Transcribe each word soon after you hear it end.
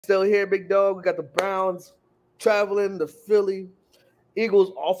still here, big dog. We got the Browns traveling to Philly.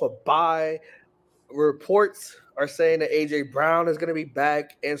 Eagles off a bye. Reports are saying that AJ Brown is going to be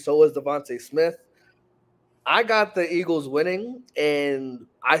back, and so is Devontae Smith. I got the Eagles winning, and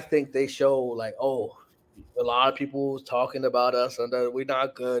I think they show like, oh, a lot of people talking about us and that we're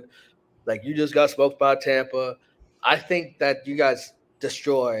not good. Like you just got smoked by Tampa. I think that you guys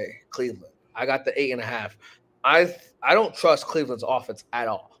destroy Cleveland. I got the 8.5. I don't trust Cleveland's offense at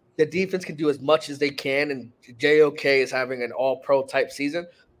all. The defense can do as much as they can, and JOK is having an All-Pro type season.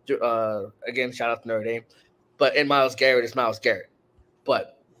 Again, shout out to Notre Dame, but in Miles Garrett is Miles Garrett.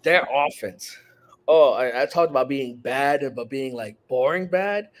 But their offense, oh, I talked about being bad, but being like boring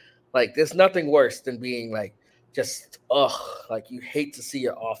bad. Like there's nothing worse than being like just like you hate to see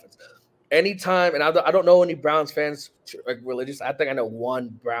your offense. Anytime, and I don't know any Browns fans like religious. I think I know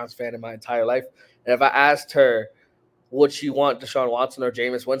one Browns fan in my entire life. And if I asked her, would she want Deshaun Watson or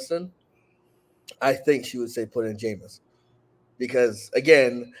Jameis Winston? I think she would say put in Jameis. Because,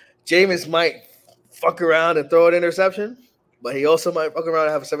 again, Jameis might fuck around and throw an interception, but he also might fuck around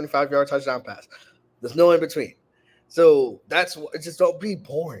and have a 75-yard touchdown pass. There's no in between. So that's just don't be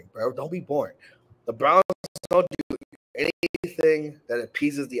boring, bro. Don't be boring. The Browns don't do anything that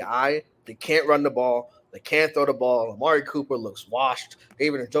appeases the eye. They can't run the ball. They can't throw the ball. Amari Cooper looks washed.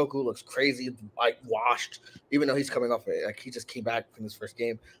 David Njoku looks crazy, like washed, even though he's coming off it. Like he just came back from his first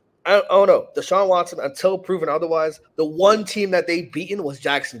game. I don't know. Deshaun Watson, until proven otherwise, the one team that they beaten was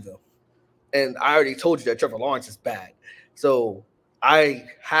Jacksonville. And I already told you that Trevor Lawrence is bad. So I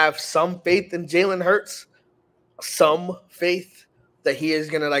have some faith in Jalen Hurts, some faith that he is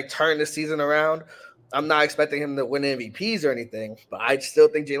going to like turn the season around. I'm not expecting him to win MVPs or anything, but I still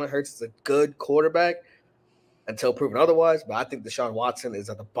think Jalen Hurts is a good quarterback until proven otherwise. But I think Deshaun Watson is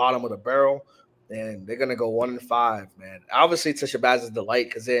at the bottom of the barrel, and they're going to go 1-5, man. Obviously, to Shabazz's delight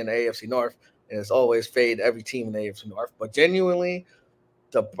because they're in the AFC North, and it's always fade every team in the AFC North. But genuinely,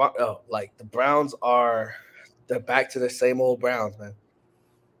 the Browns they're back to the same old Browns, man.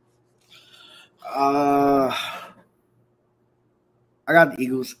 I got the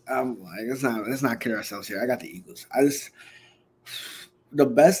Eagles. Let's not kid ourselves here. I got the Eagles. The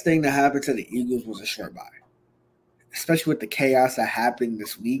best thing that happened to the Eagles was a short bye, especially with the chaos that happened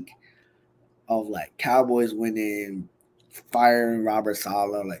this week of like Cowboys winning, firing Robert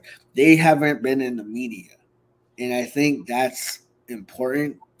Saleh. Like they haven't been in the media, and I think that's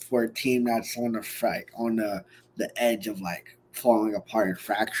important for a team that's on the edge of like falling apart and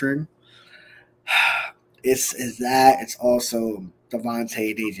fracturing. It's also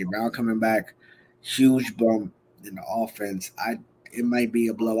Devontae and AJ Brown coming back, huge bump in the offense. It might be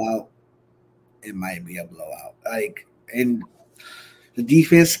a blowout. Like, and the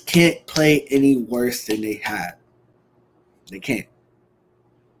defense can't play any worse than they had. They can't.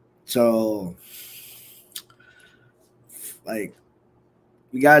 So, like,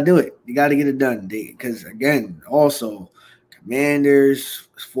 we gotta do it. You gotta get it done. Because again, also, Commanders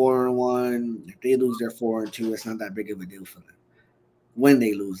 4-1. If they lose, they're 4-2. It's not that big of a deal for them. When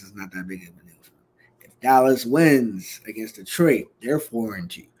they lose, it's not that big of a deal for them. If Dallas wins against Detroit, they're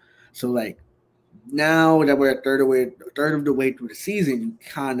 4-2. So like now that we're a third of the way through the season, you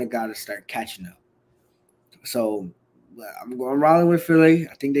kind of got to start catching up. So I'm going rolling with Philly.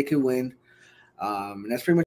 I think they could win. And that's pretty much